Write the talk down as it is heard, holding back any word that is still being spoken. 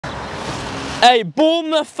Hey,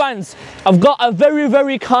 Bournemouth fans, I've got a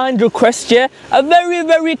very kind request here. A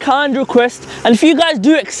very kind request. And if you guys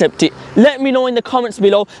do accept it, let me know in the comments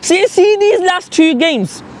below. See these last two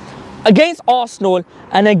games? Against Arsenal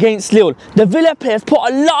and against Lille, the Villa players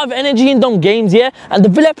put a lot of energy in them games, yeah? And the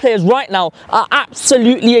Villa players right now are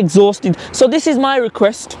absolutely exhausted. So this is my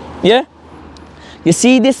request, yeah? You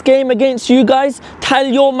see this game against you guys? Tell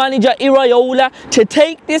your manager Iraola to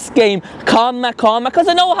take this game calmer, because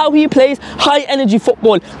I know how he plays high energy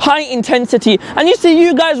football, high intensity. And you see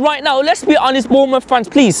you guys right now, let's be honest, Bournemouth fans,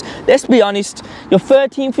 please, let's be honest. You're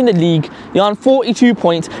 13th in the league, you're on 42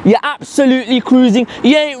 points, you're absolutely cruising.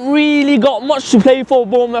 You ain't really got much to play for,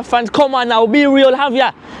 Bournemouth fans. Come on now, be real, have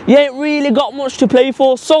ya? You ain't really got much to play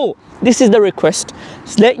for. So this is the request.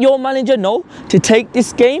 Just let your manager know to take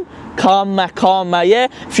this game calmer, yeah?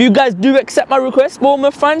 If you guys do accept my request,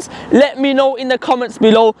 Bournemouth fans, let me know in the comments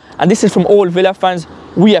below. And this is from all Villa fans.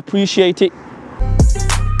 We appreciate it.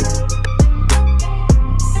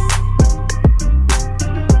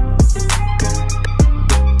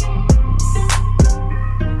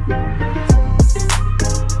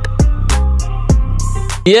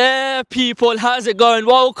 Yeah, people, how's it going?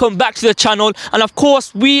 Welcome back to the channel. And of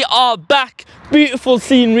course, we are back. Beautiful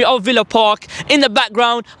scenery of Villa Park in the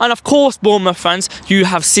background. And of course, Bournemouth fans, you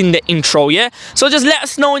have seen the intro, yeah? So just let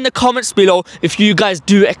us know in the comments below if you guys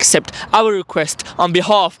do accept our request on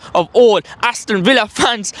behalf of all Aston Villa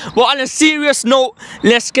fans. But on a serious note,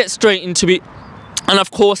 let's get straight into it. And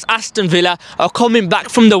of course, Aston Villa are coming back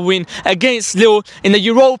from the win against Lille in the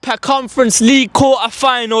Europa Conference League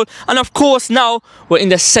quarter-final. And of course, now we're in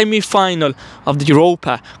the semi-final of the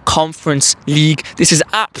Europa Conference League. This is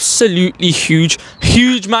absolutely huge,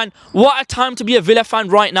 man. What a time to be a Villa fan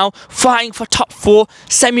right now, fighting for top 4,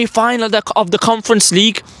 semi-final of the Conference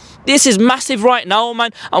League. This is massive right now,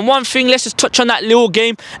 man. And one thing, let's just touch on that little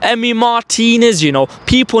game. Emi Martinez, you know,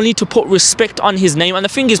 people need to put respect on his name. And the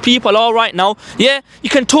thing is, people are right now, yeah,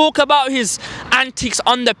 you can talk about his antics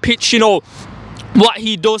on the pitch, you know, what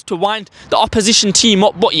he does to wind the opposition team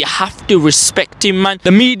up, but you have to respect him, man.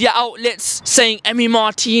 The media outlets saying Emi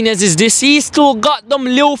Martinez is this, he's still got them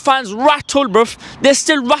Lille fans rattled, bruv. They're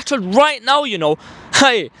still rattled right now, you know.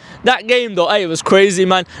 Hey, that game though, hey, it was crazy,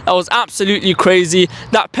 man. That was absolutely crazy.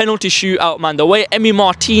 That penalty shootout, man, the way Emi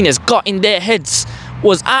Martinez got in their heads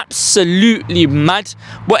was absolutely mad.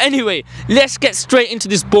 But anyway, let's get straight into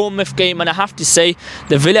this Bournemouth game. And I have to say,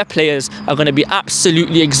 the Villa players are going to be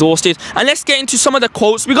absolutely exhausted. And let's get into some of the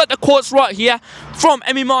quotes. We got the quotes right here from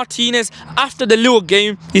Emi Martinez after the Lille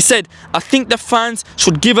game. He said, "I think the fans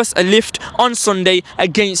should give us a lift on Sunday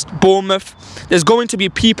against Bournemouth. There's going to be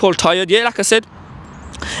people tired." Yeah, like I said,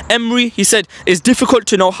 Emery, he said, "It's difficult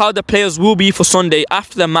to know how the players will be for Sunday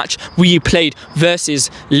after the match we played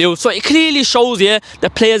versus Lille." So it clearly shows, yeah, the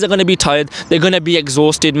players are going to be tired. They're going to be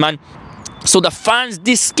exhausted, man. So the fans,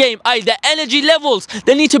 this game, the energy levels,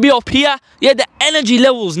 they need to be up here. Yeah, the energy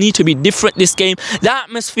levels need to be different this game. The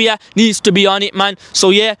atmosphere needs to be on it, man.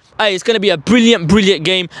 So yeah, it's going to be a brilliant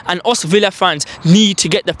game. And us Villa fans need to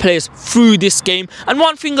get the players through this game. And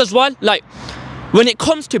one thing as well, like, when it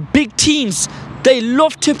comes to big teams, they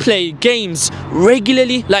love to play games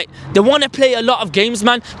regularly. Like, they want to play a lot of games,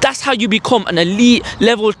 man. That's how you become an elite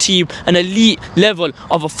level team, an elite level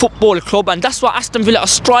of a football club. And that's what Aston Villa are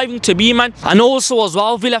striving to be, man. And also as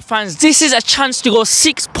well, Villa fans, this is a chance to go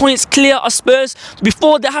 6 points clear of Spurs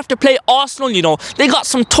before they have to play Arsenal, you know. They got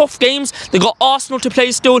some tough games. They got Arsenal to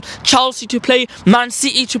play still, Chelsea to play, Man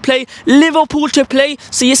City to play, Liverpool to play.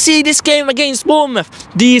 So you see this game against Bournemouth,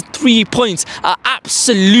 these 3 points are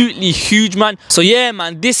absolutely huge, man. So yeah,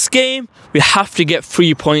 man, this game, we have to get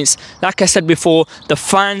 3 points. Like I said before, the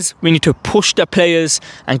fans, we need to push the players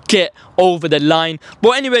and get over the line.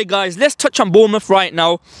 But anyway, guys, let's touch on Bournemouth right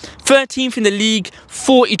now. 13th in the league,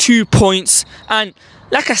 42 points. And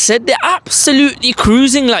like I said, they're absolutely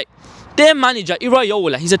cruising. Like, their manager,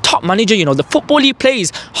 Iraola, he's a top manager, you know. The football he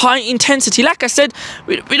plays, high intensity. Like I said,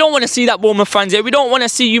 we don't want to see that, Bournemouth fans. Yeah, we don't want to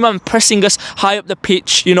see you, man, pressing us high up the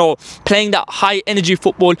pitch, you know, playing that high energy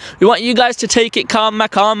football. We want you guys to take it calmer.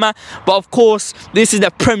 But of course, this is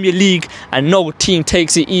the Premier League and no team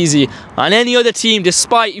takes it easy. And any other team,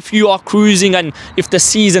 despite if you are cruising and if the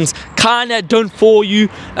season's kind of done for you,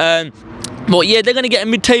 but yeah, they're going to get a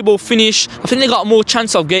mid-table finish. I think they got more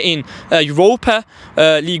chance of getting Europa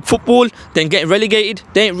League football than getting relegated.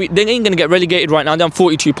 They ain't going to get relegated right now. They're on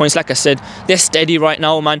 42 points, like I said. They're steady right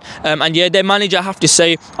now, man. And yeah, their manager, I have to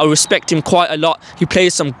say, I respect him quite a lot. He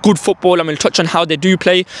plays some good football. I'm going to touch on how they do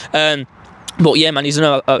play. But yeah, man, he's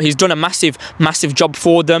done a massive job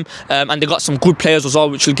for them, and they got some good players as well,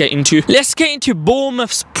 which we'll get into. Let's get into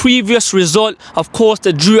Bournemouth's previous result. Of course,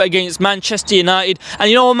 the drew against Manchester United, and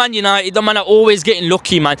you know, Man United, the man are always getting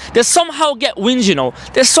lucky, man. They somehow get wins, you know.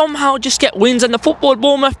 They somehow just get wins, and the football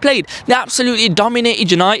Bournemouth played, they absolutely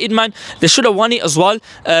dominated United, man. They should have won it as well,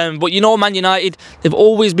 but you know, Man United, they've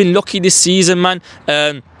always been lucky this season, man.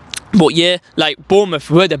 But yeah, like Bournemouth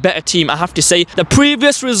were the better team, I have to say. The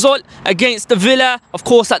previous result against the Villa, of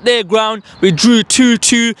course, at their ground, we drew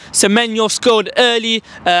 2-2. Semenyo scored early,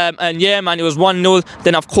 and yeah, man, it was 1-0.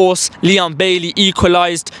 Then, of course, Leon Bailey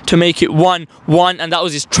equalised to make it 1-1, and that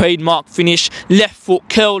was his trademark finish. Left foot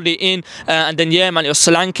curled it in, and then, yeah, man, it was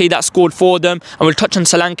Solanke that scored for them. And we'll touch on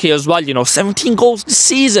Solanke as well, you know, 17 goals this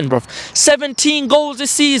season, bro. 17 goals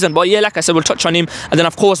this season. But yeah, like I said, we'll touch on him. And then,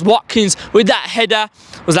 of course, Watkins with that header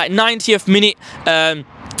was like 90th minute, and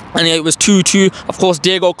yeah, it was 2-2. Of course,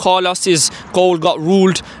 Diego Carlos's goal got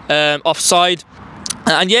ruled offside.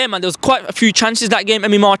 And yeah, man, there was quite a few chances that game.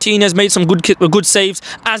 Emi Martinez made some good saves,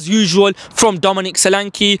 as usual, from Dominic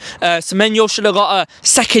Solanke. Semenyo should have got a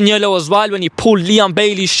second yellow as well when he pulled Leon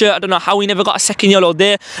Bailey's shirt. I don't know how he never got a second yellow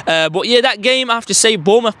there. But yeah, that game, I have to say,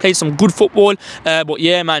 Bournemouth played some good football. But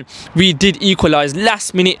yeah, man, we did equalise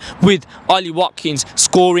last minute with Ollie Watkins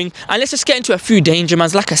scoring. And let's just get into a few danger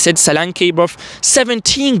mans. Like I said, Solanke, bruv,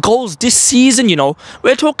 17 goals this season, you know.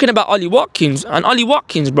 We're talking about Ollie Watkins. And Ollie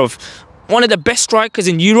Watkins, bruv, one of the best strikers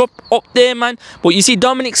in Europe, up there, man. But you see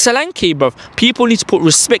Dominic Solanke, bruv, people need to put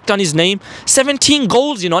respect on his name. 17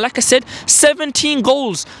 goals, you know, like I said, 17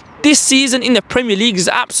 goals this season in the Premier League. Is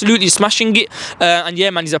absolutely smashing it. And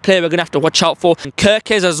yeah, man, he's a player we're going to have to watch out for. And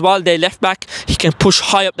Kirkes as well, their left back. He can push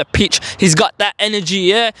high up the pitch. He's got that energy,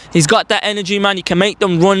 yeah. He's got that energy, man. He can make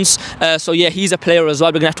them runs. So yeah, he's a player as well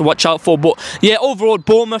we're going to have to watch out for. But yeah, overall,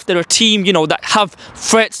 Bournemouth, they're a team, you know, that have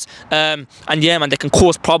threats. And yeah, man, they can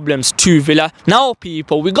cause problems to Villa. Now,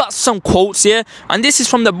 people, we got some quotes here. And this is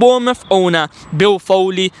from the Bournemouth owner, Bill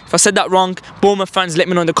Foley. If I said that wrong, Bournemouth fans, let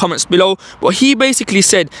me know in the comments below. But he basically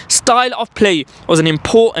said style of play was an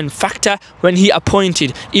important factor when he appointed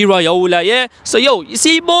Iraola, yeah? So, yo, you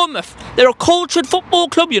see Bournemouth, they're a cultured football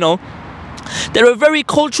club, you know. They're a very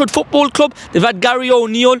cultured football club. They've had Gary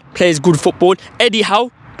O'Neill, plays good football. Eddie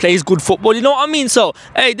Howe plays good football, you know what I mean? So,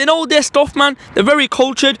 hey, they know their stuff, man. They're very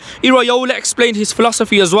cultured. Iraola explained his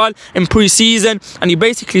philosophy as well in pre-season, and he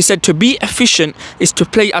basically said to be efficient is to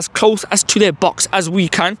play as close as to their box as we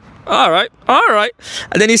can. Alright.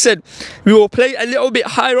 And then he said, we will play a little bit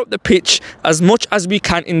higher up the pitch as much as we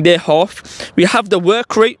can in their half. We have the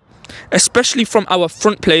work rate, especially from our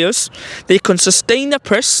front players. They can sustain the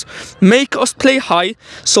press, make us play high,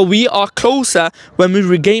 so we are closer when we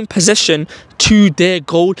regain possession to their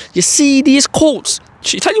goal. You see these quotes?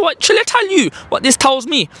 Shall I tell you what this tells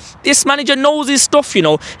me? This manager knows his stuff, you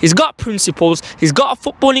know. He's got principles, he's got a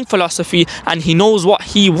footballing philosophy, and he knows what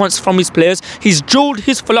he wants from his players. He's drilled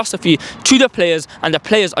his philosophy to the players, and the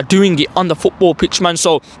players are doing it on the football pitch, man.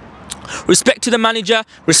 So, respect to the manager,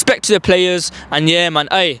 respect to the players, and yeah, man,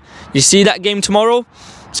 hey, you see that game tomorrow?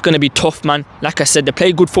 It's going to be tough, man. Like I said, they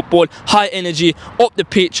play good football, high energy, up the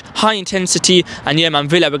pitch, high intensity. And yeah, man,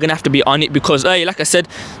 Villa, we're going to have to be on it because, hey, like I said,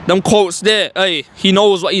 them quotes there, hey, he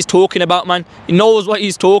knows what he's talking about, man. He knows what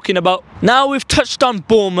he's talking about. Now we've touched on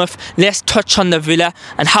Bournemouth, let's touch on the Villa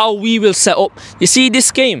and how we will set up. You see, this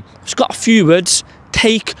game, it's got a few words.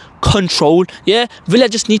 Take control, yeah. Villa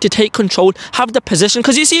just need to take control, have the possession,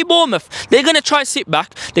 because you see Bournemouth, they're going to try sit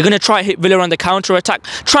back, they're going to try hit Villa on the counter attack,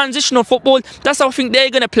 transitional football, that's how I think they're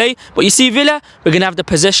going to play. But you see Villa, we're going to have the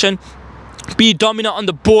possession, be dominant on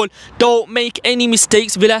the ball, don't make any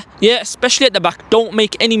mistakes, Villa, yeah, especially at the back. Don't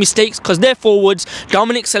make any mistakes, because their forwards,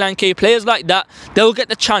 Dominic Solanke, players like that, they'll get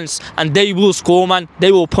the chance and they will score, man.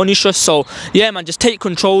 They will punish us. So yeah, man, just take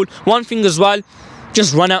control. One thing as well,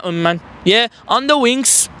 just run at them, man. Yeah, on the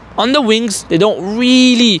wings, they don't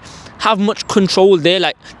really have much control there.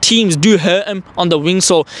 Like, teams do hurt them on the wings,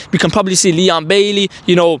 so we can probably see Leon Bailey,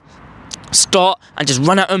 you know, start and just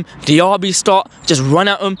run at him. Diaby start, just run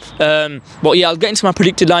at him. But yeah, I'll get into my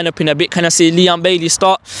predicted lineup in a bit. Can I see Leon Bailey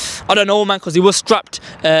start? I don't know, man, because he was strapped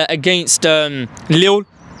against Lille.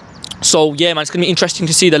 So yeah, man, it's going to be interesting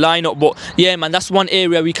to see the lineup. But yeah, man, that's one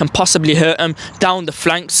area we can possibly hurt them, down the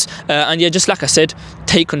flanks. And yeah, just like I said,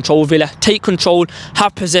 take control, Villa. Take control,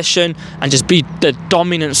 have possession, and just be the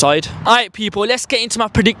dominant side. Alright, people, let's get into my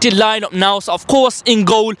predicted lineup now. So of course, in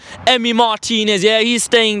goal, Emi Martinez. Yeah, he's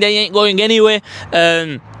staying there, he ain't going anywhere.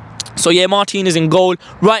 So yeah, Martinez in goal.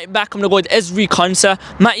 Right back, I'm going to go with Ezri Konsa.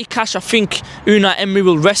 Matty Cash, I think Unai Emery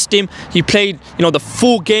will rest him. He played, you know, the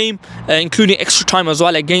full game, including extra time as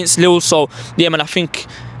well against Lille. So yeah, man, I think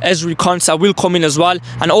Ezri Konsa will come in as well.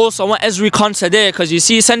 And also I want Ezri Konsa there because you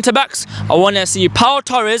see centre backs, I want to see Pau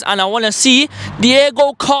Torres and I want to see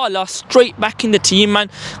Diego Carlos straight back in the team, man.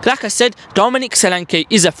 Like I said, Dominic Solanke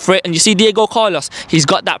is a threat, and you see Diego Carlos, he's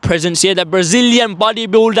got that presence, yeah, the Brazilian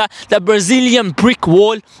bodybuilder, the Brazilian brick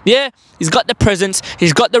wall, yeah, he's got the presence,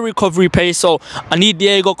 he's got the recovery pace. So I need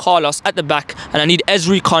Diego Carlos at the back and I need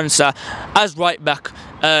Ezri Konsa as right back.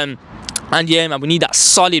 And yeah, man, we need that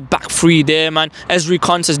solid back three there, man. Ezri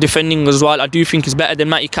Konsa's defending as well. I do think he's better than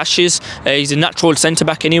Matty Cash's. He's a natural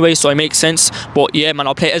centre-back anyway, so it makes sense. But yeah, man,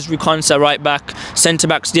 I'll play Ezri Konsa right back.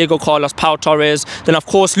 Centre-backs, Diego Carlos, Pau Torres. Then, of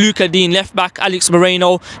course, Luca Dean left-back. Alex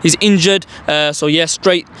Moreno, he's injured. So yeah,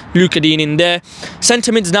 straight Luca Dean in there.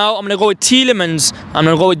 Centre-mids now, I'm going to go with Tielemans. I'm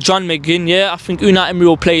going to go with John McGinn. Yeah, I think Unai Emery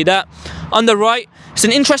will play that. On the right, it's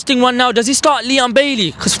an interesting one now. Does he start Leon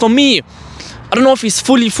Bailey? Because for me, I don't know if he's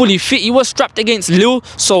fully fit. He was strapped against Lille,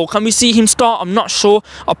 so can we see him start? I'm not sure.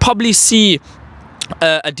 I'll probably see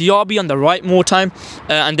a Diaby on the right more time,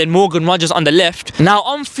 and then Morgan Rogers on the left. Now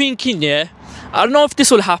I'm thinking, yeah, I don't know if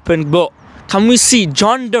this will happen, but can we see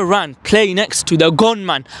John Duran play next to the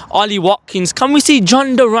gunman, Ollie Watkins? Can we see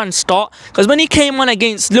John Duran start? Because when he came on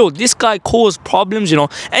against Lille, this guy caused problems, you know.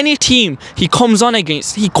 Any team he comes on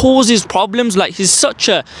against, he causes problems. Like, he's such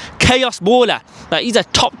a chaos baller. Like, he's a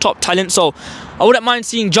top talent. So I wouldn't mind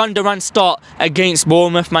seeing John Duran start against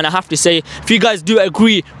Bournemouth, man. I have to say, if you guys do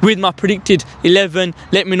agree with my predicted 11,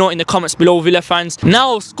 let me know in the comments below, Villa fans.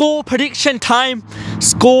 Now, score prediction time.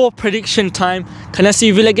 Score prediction time. Can I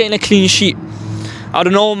see Villa getting a clean sheet? I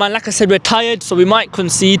don't know, man. Like I said, we're tired, so we might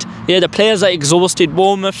concede. Yeah, the players are exhausted.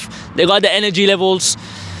 Bournemouth, they got the energy levels.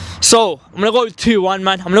 So I'm going to go with 2-1,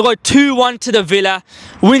 man. I'm going to go 2-1 to the Villa.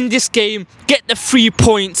 Win this game, get the 3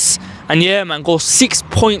 points. And yeah, man, go 6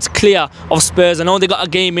 points clear of Spurs. I know they got a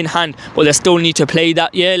game in hand, but they still need to play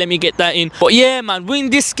that. Yeah, let me get that in. But yeah, man, win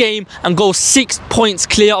this game and go 6 points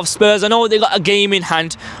clear of Spurs. I know they got a game in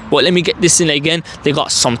hand, but let me get this in again. They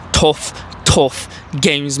got some tough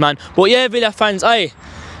games, man. But yeah, Villa fans,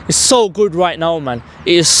 it's so good right now, man.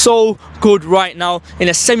 It is so good right now. In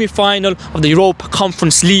the semi-final of the Europa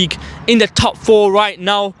Conference League, in the top 4 right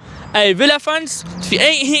now. Hey, Villa fans, if you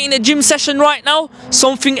ain't hitting the gym session right now,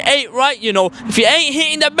 something ain't right, you know. If you ain't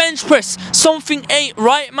hitting the bench press, something ain't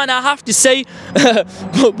right, man, I have to say.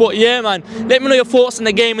 but yeah, man, let me know your thoughts on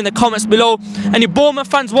the game in the comments below. Any Bournemouth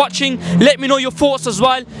fans watching, let me know your thoughts as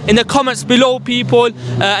well in the comments below, people.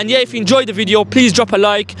 And yeah, if you enjoyed the video, please drop a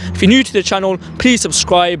like. If you're new to the channel, please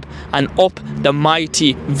subscribe, and up the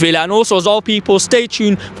mighty Villa. And also as well, people, stay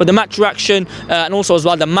tuned for the match reaction, and also as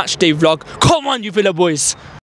well the match day vlog. Come on, you Villa boys.